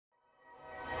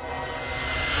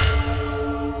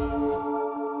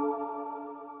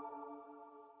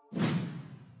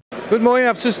Good morning.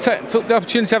 I've just took the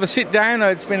opportunity to have a sit down.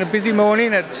 It's been a busy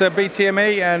morning at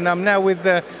BTME, and I'm now with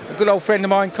a good old friend of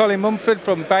mine, Colin Mumford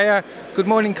from Bayer. Good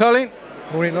morning, Colin.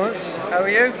 Morning, Lawrence. How are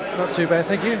you? Not too bad,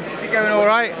 thank you. Is it going all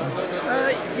right?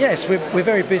 Yes, we're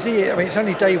very busy. I mean, it's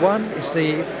only day one. It's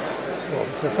the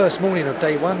first morning of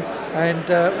day one, and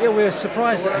yeah, we're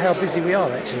surprised at how busy we are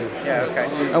actually. Yeah.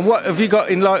 Okay. And what have you got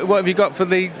in? What have you got for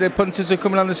the punters who are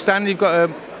coming on the stand? You've got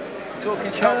a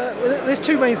talking shop. Well, there's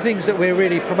two main things that we're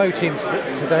really promoting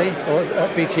today, or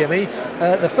at BTME.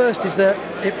 The first is that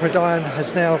Iprodione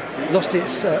has now lost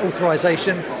its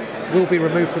authorisation, will be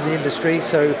removed from the industry.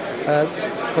 So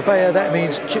for Bayer, that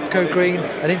means Chipco Green,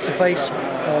 an interface.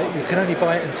 You can only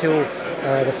buy it until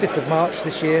the 5th of March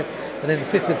this year, and then the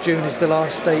 5th of June is the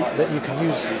last date that you can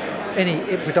use any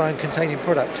Iprodione containing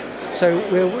product. So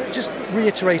we're just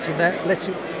reiterating that,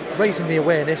 raising the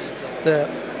awareness that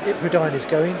Iprodione is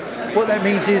going. What that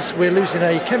means is we're losing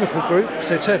a chemical group,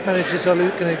 so turf managers are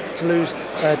going to lose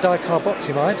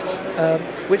dicarboxamide,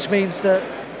 which means that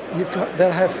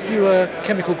they'll have fewer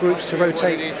chemical groups to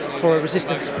rotate for a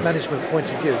resistance management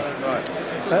point of view.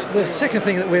 The second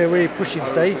thing that we're really pushing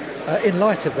today, in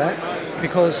light of that,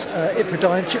 because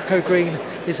Iprodione, Chipco Green,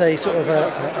 is a sort of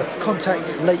a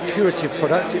contact late curative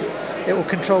product. It will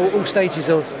control all stages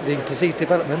of the disease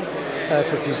development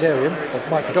for Fusarium, or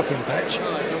microdocking patch.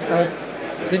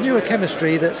 The newer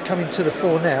chemistry that's coming to the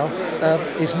fore now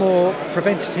is more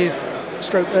preventative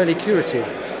stroke early curative.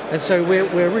 And so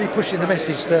we're really pushing the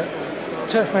message that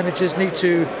turf managers need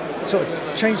to sort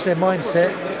of change their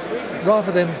mindset,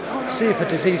 rather than see if a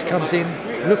disease comes in,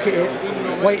 look at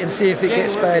it, wait and see if it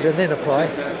gets bad and then apply.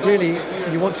 Really,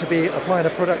 you want to be applying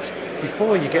a product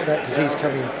before you get that disease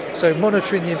coming. So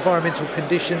monitoring the environmental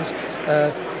conditions,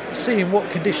 seeing what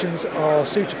conditions are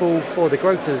suitable for the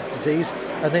growth of the disease,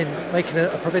 and then making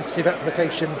a preventative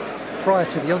application prior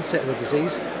to the onset of the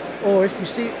disease. Or if you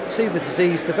see the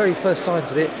disease, the very first signs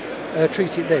of it,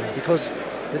 treat it then, because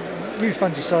the new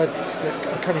fungicides that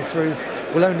are coming through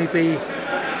will only be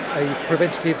a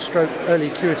preventative stroke early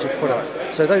curative product.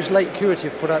 So those late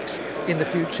curative products in the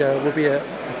future will be a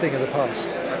thing of the past.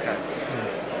 Okay.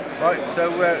 Right, so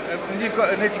you've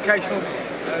got an educational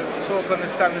talk on the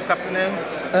stand this afternoon?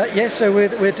 Yes, so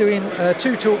we're doing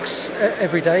 2 talks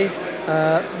every day,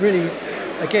 really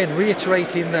again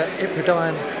reiterating that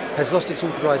Iprodione has lost its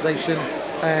authorisation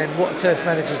and what turf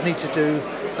managers need to do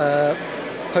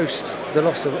post the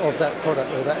loss of that product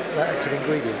or that active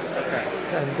ingredient. Okay.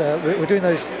 And we're doing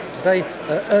those today.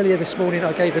 Earlier this morning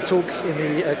I gave a talk in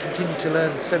the Continue to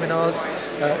Learn seminars.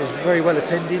 It was very well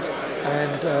attended,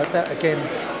 and that again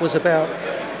was about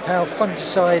how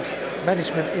fungicide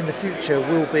management in the future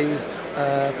will be.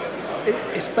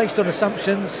 It's based on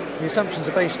assumptions. The assumptions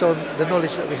are based on the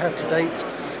knowledge that we have to date.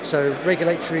 So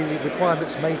regulatory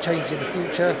requirements may change in the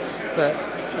future, but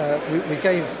we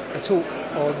gave a talk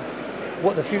on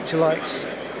what the future likes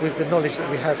with the knowledge that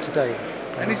we have today.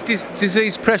 And is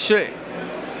disease pressure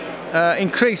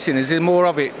increasing? Is there more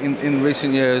of it in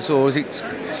recent years, or is it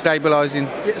stabilising?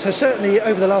 Yeah, so certainly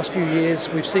over the last few years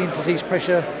we've seen disease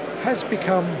pressure has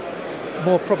become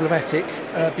more problematic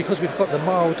because we've got the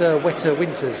milder, wetter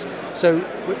winters. So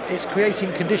it's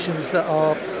creating conditions that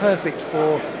are perfect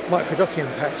for microdocking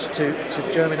patch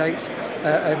to germinate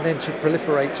and then to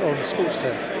proliferate on sports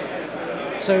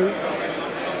turf. So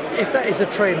if that is a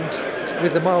trend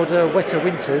with the milder, wetter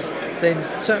winters, then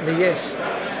certainly yes,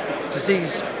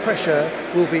 disease pressure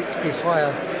will be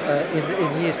higher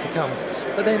in years to come.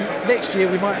 But then next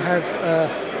year we might have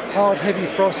hard, heavy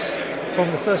frosts from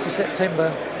the 1st of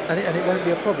September, and it won't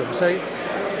be a problem. So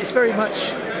it's very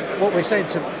much what we're saying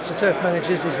to turf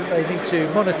managers is that they need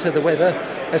to monitor the weather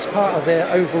as part of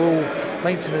their overall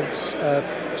maintenance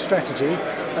strategy.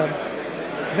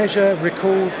 Measure,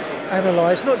 record,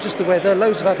 analyse not just the weather,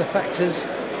 loads of other factors,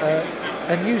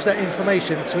 and use that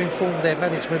information to inform their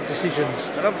management decisions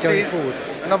going forward.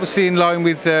 And obviously in line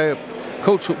with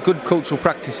good cultural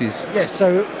practices. Yes,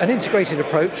 so an integrated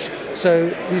approach, so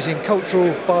using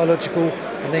cultural, biological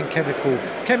and then chemical.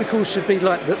 Chemicals should be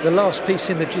like the last piece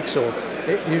in the jigsaw.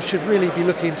 You should really be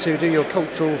looking to do your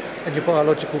cultural and your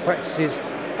biological practices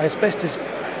as best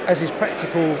as is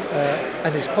practical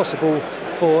and is possible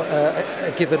for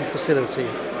a given facility.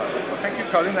 Well, thank you,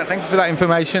 Colin. Thank you for that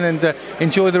information, and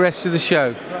enjoy the rest of the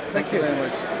show. Thank you very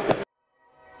much.